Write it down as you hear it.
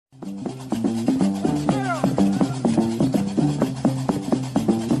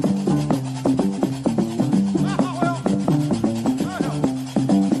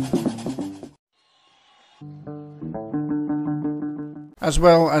As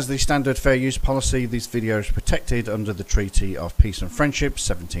well as the standard fair use policy, this video is protected under the Treaty of Peace and Friendship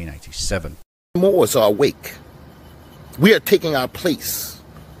 1787. Moors are awake. We are taking our place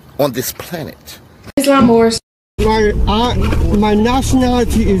on this planet. Islam Moors. My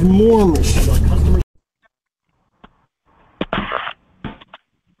nationality is Moorish.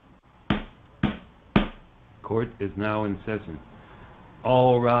 Court is now in session.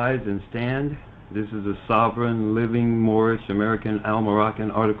 All rise and stand. This is a sovereign, living, Moorish American, Moroccan,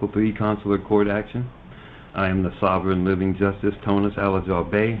 Article 3 consular court action. I am the sovereign, living Justice Tonis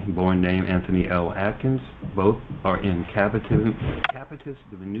Alajal Bey, born name Anthony L. Atkins. Both are in capitis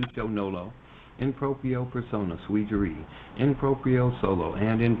divinutio nolo, in proprio persona sui juris, in proprio solo,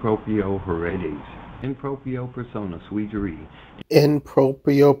 and in proprio heredes. In proprio persona sui juris. In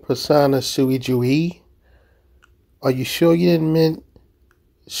proprio persona sui juris? Are you sure you didn't mean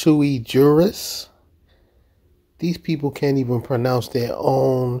sui juris? These people can't even pronounce their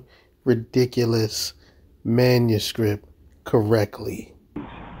own ridiculous manuscript correctly.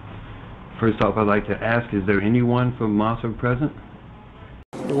 First off, I'd like to ask, is there anyone from Mossad present?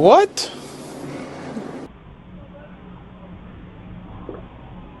 What?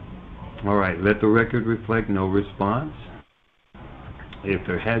 All right, let the record reflect no response. If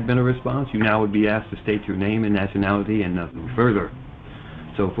there had been a response, you now would be asked to state your name and nationality and nothing further.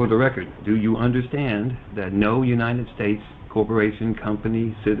 So for the record, do you understand that no United States corporation,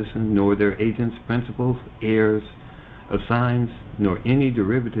 company, citizen, nor their agents, principals, heirs, assigns, nor any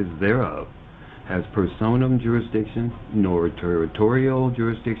derivatives thereof has personam jurisdiction, nor territorial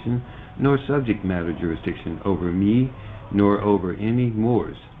jurisdiction, nor subject matter jurisdiction over me, nor over any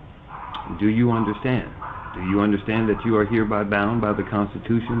Moors? Do you understand? Do you understand that you are hereby bound by the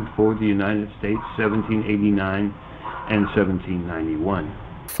Constitution for the United States, 1789 and 1791?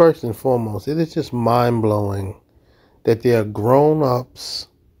 First and foremost, it is just mind-blowing that there are grown-ups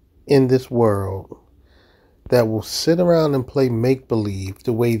in this world that will sit around and play make-believe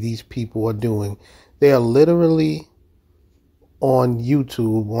the way these people are doing. They are literally on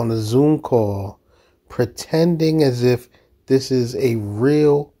YouTube, on a Zoom call, pretending as if this is a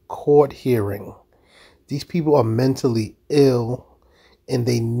real court hearing. These people are mentally ill and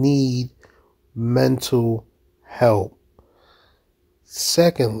they need mental help.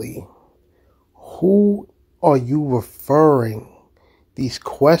 Secondly, who are you referring these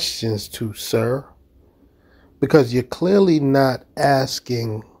questions to, sir? Because you're clearly not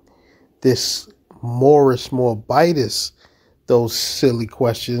asking this Moabitess those silly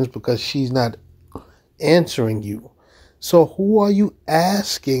questions because she's not answering you. So who are you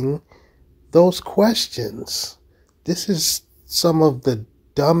asking those questions? This is some of the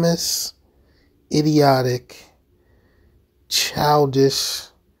dumbest, idiotic, childish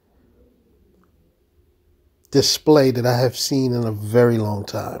display that I have seen in a very long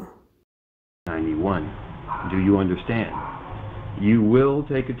time. 91. Do you understand? You will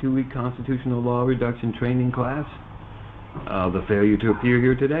take a 2-week constitutional law reduction training class. The failure to appear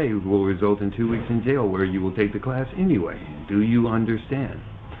here today will result in 2 weeks in jail where you will take the class anyway. Do you understand?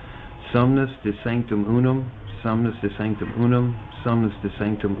 Sumnus de sanctum unum, sumnus de sanctum unum, sumnus de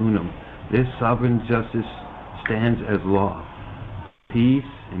sanctum unum. This sovereign justice stands as law. Peace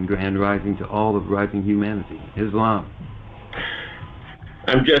and grand rising to all of rising humanity. Islam.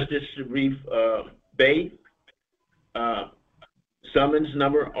 I'm Justice Sharif Bey. Summons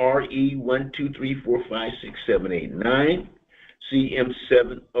number RE123456789,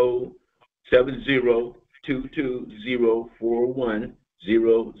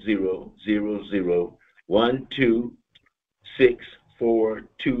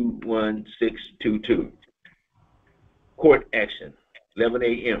 Court action, 11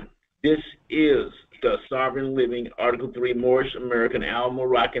 a.m. This is the Sovereign Living Article 3 Moorish American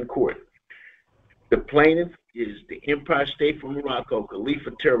Moroccan Court. The plaintiff is the Empire State from Morocco,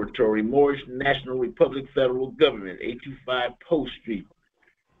 Khalifa Territory, Moorish National Republic Federal Government, 825 Post Street,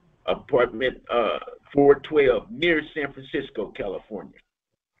 apartment 412, near San Francisco, California.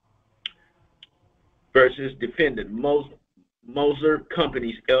 Versus defendant Moser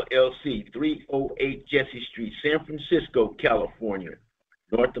Companies, LLC, 308 Jesse Street, San Francisco, California,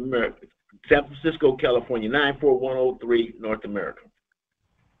 North America. San Francisco, California, 94103, North America.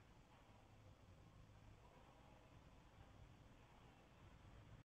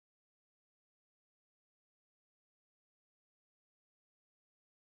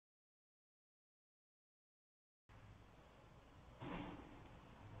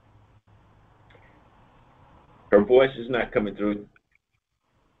 Her voice is not coming through.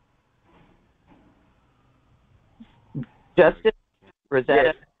 Justice Rosetta.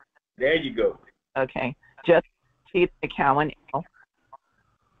 Yes. There you go. Okay. Justice Peter McCowan.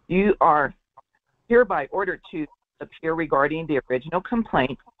 You are hereby ordered to appear regarding the original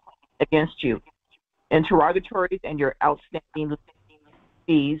complaint against you, interrogatories, and your outstanding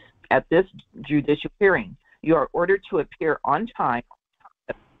fees at this judicial hearing. You are ordered to appear on time,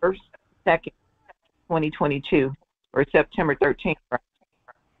 September 2nd, 2022, or September 13th,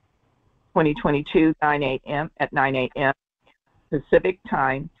 2022, 9 a.m. at 9 a.m. Pacific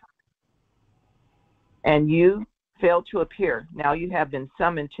time, and you failed to appear. Now you have been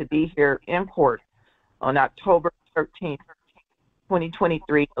summoned to be here in court on October 13th,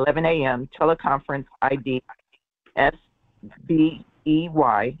 2023, 11 a.m. Teleconference ID SBEY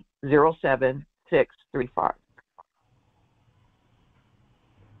 07635.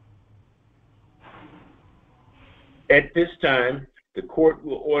 At this time, the court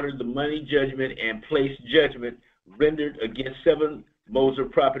will order the money judgment and place judgment rendered against 7 Moser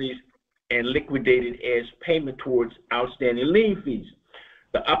properties and liquidated as payment towards outstanding lien fees.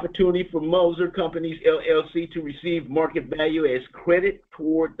 The opportunity for Moser Companies, LLC to receive market value as credit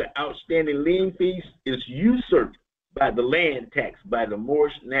toward the outstanding lien fees is usurped by the land tax by the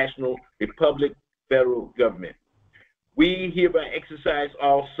Moorish National Republic federal government. We hereby exercise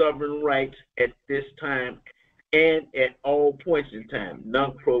all sovereign rights at this time and at all points in time,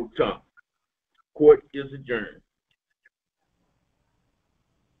 non-pro-tonque. Court is adjourned.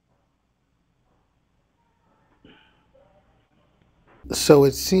 So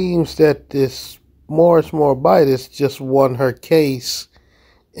it seems that this Moabites just won her case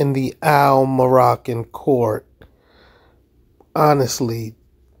in the Moroccan court. Honestly,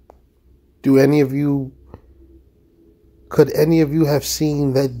 could any of you have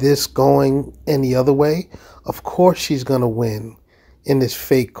seen that this going any other way? Of course she's going to win in this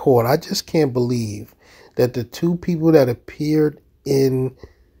fake court. I just can't believe that the 2 people that appeared in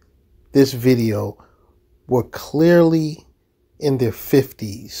this video were clearly in their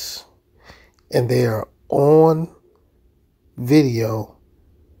 50s, and they are on video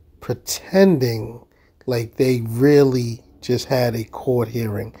pretending like they really just had a court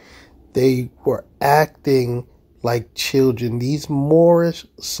hearing. They were acting like children. These Moorish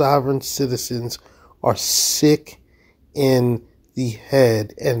sovereign citizens are sick in the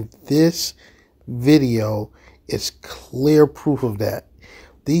head, and this video is clear proof of that.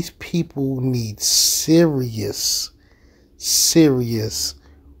 These people need serious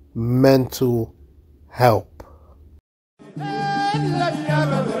mental help.